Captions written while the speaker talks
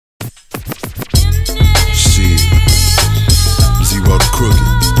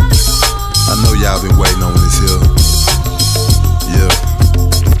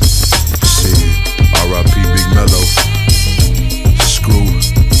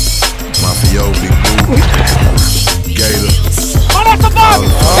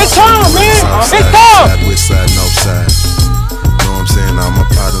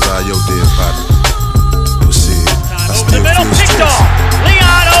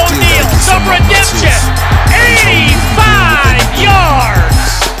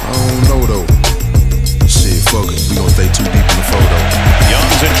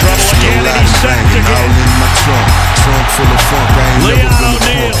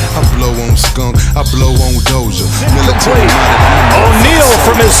skunk, I blow on Doja. O'Neal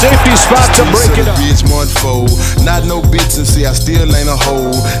from his safety spot to break it up. Bitch, Monfold. Not no bitch and see I still ain't a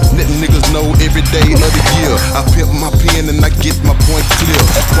hoe. Letting niggas know every day of the year. I pimp my pen and I get my point clear.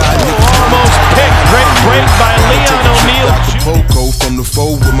 Almost picked. Great break by Leon O'Neal. Poco from the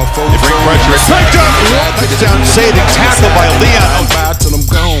foe with my foe. Great pressure. Touchdown saving tackle by Leon. Bye till I'm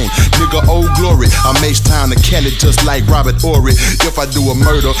gone. Nigga, old glory. I make time to Cali just like Robert Horry. If I do a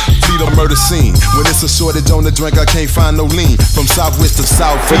murder, fleet a murder scene. When it's a shortage on the drink, I can't find no lean. From southwest to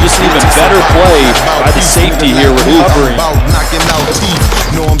south. For this even better play by the safety here recovering. About knocking out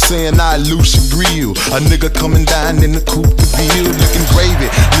teeth. Know what I'm saying? I lose your grill. A nigga coming down in the coupe de ville. Looking gravy,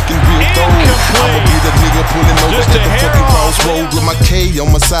 looking real gold. I'ma be the nigga pulling over at the fucking crossroad with my K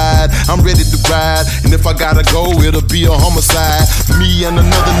on my side. I'm ready to ride. And if I gotta go, it'll be a homicide. Me and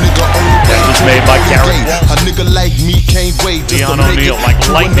another nigga on the day. This was made by Garrett. A nigga like me can't wait just Leon to make O'Neal it like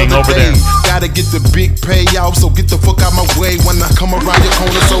to lightning another over day. there. Gotta get the big payout, so get the fuck out my way when I come around your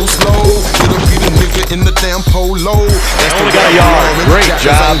corner so slow. It'll be the nigga in the damn polo. That's only got a yard. Great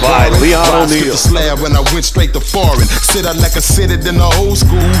job by Leon O'Neal. The slab when I went straight to foreign. Sit out like I said it in the old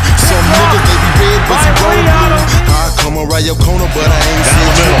school. Some niggas they be red, but you roll blue. I come around your corner, but I ain't down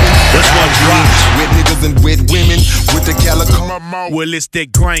the middle. This one drops. Wet niggas and wet women with the calico. Well, it's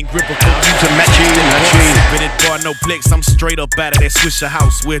that grain gripper for you To Matchy. But it bar no flex. I'm straight up out of that Swisher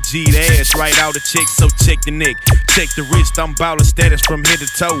house where G the ass right out of check. So check the neck, check the wrist. I'm ballin' status from head to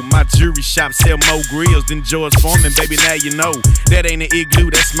toe. My jewelry shop sell more grills than George Foreman. Baby, now you know that ain't an igloo.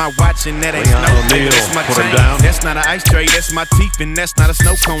 That's my watch and that ain't snow. That's my chain. That's not an ice tray. That's my teeth and that's not a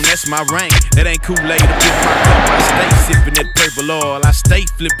snow cone. That's my rain. That ain't Kool-Aid to pick my cup. I stay sipping that purple oil. I stay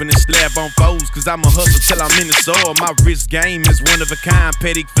flipping the slab on foes. Cause I'm a hustle till I'm in the soil. My wrist game is one of a kind.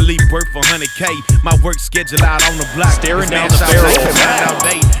 Petty Philippe worth 100K. My work schedule out on the block. Staring down the barrel. All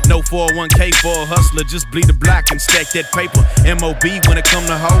day. No 401k for a hustler. Just bleed the block and stack that paper. MOB when it come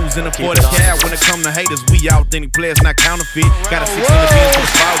to hoes and a 40 cal when it come to haters. We authentic players, not counterfeit. Got a 600 bins for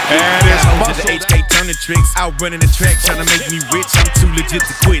the foul. And it's to the HK turning tricks. Out running the track trying to make me rich. I'm too legit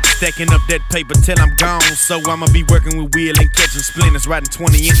to quit. Stacking up that paper till I'm gone. So I'ma be working with wheel and catching splinters. Riding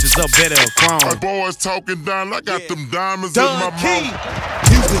 20 inches up better of chrome. My boys talking down, I got them diamonds in my mouth.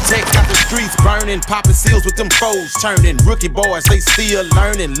 Houston Tech got the streets burning, popping seals with them foes turning. Rookie boys, they still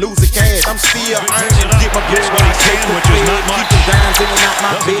learning, losing cash, I'm still earning. Get my bitch when I take the bed, keep the dimes in and out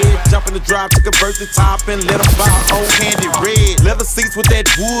my bed. Jump in the drive to convert the top and let them fly old candy red. Leather seats with that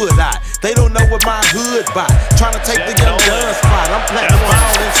wood out. They don't know what my hood buy. Trying to take the young gun spot. I'm platinum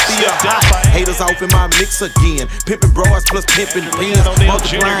round and still hot. Haters off in my mix again. Pimpin' bras plus pimpin' pins.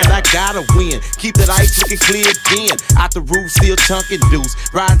 Multiplying, I gotta win. Keep that ice looking clear again. Out the roof, still chunkin' deuce.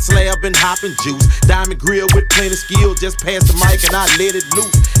 Riding slab and hopping juice. Diamond grill with plenty skill. Just pass the mic and I let it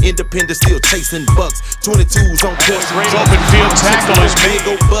loose. Independent still chasing bucks. 22s on course. Great open field tackle is made. Big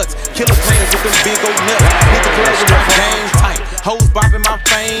old butts. Killer players with them big old nuts. Hit the club with my game tight. Hoes bopping my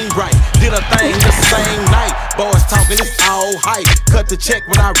fame right. Did a thing the same night. Boys talking, it's all hype. Cut the check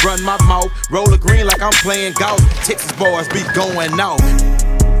when I run my mouth. Roll a green like I'm playing golf. Texas boys be going off.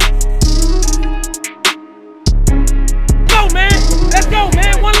 Go, man. Let's go,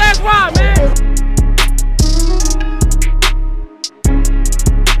 man. One last ride, man.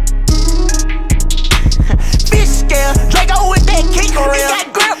 Fish scale, Draco with that kick on it.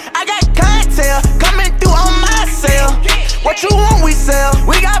 Got grip, I got clientele coming through on my cell. What you want, we sell.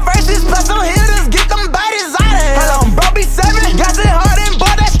 We got verses plus some hitters, get them bodies out of here. Hold on, bro, be 7, got it hard and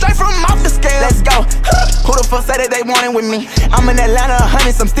bought that straight from off the scale. Let's go. Who the fuck say that they wanted with me? I'm in Atlanta,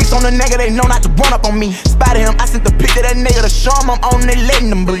 100, some sticks on the nigga, they know not to run up on me. Spotted him, I sent the pic to that nigga to show him I'm on it,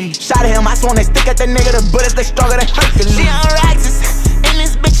 letting them breathe. Shot at him, I swung they stick at that nigga, the bullets they struggle, they Hercules. She on righteous, in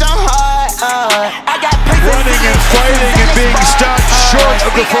this bitch I'm hard. I got Running and fighting and being stopped short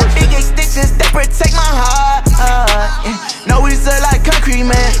of the first. Big extensions that protect my heart. No, we sell like concrete,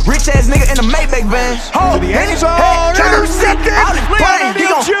 man. Rich ass nigga in a Maybach van. To the end zone. Intercepted.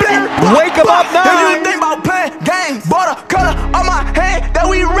 Wake him up now. They think about playing games. Border color on my hand that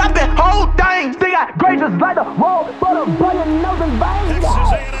we rapping whole thing. They got gracious like the wall, but a button nose and veins.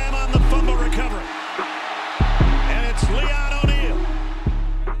 Texas A&M on the fumble recovery. And it's Leon O'Neal.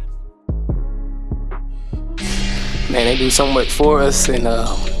 Man, they do so much for us, and I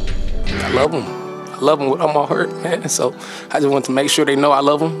love them. I love them with all my heart, man. So I just want to make sure they know I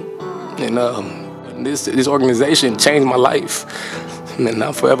love them. And this organization changed my life, and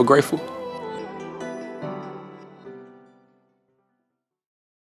I'm forever grateful.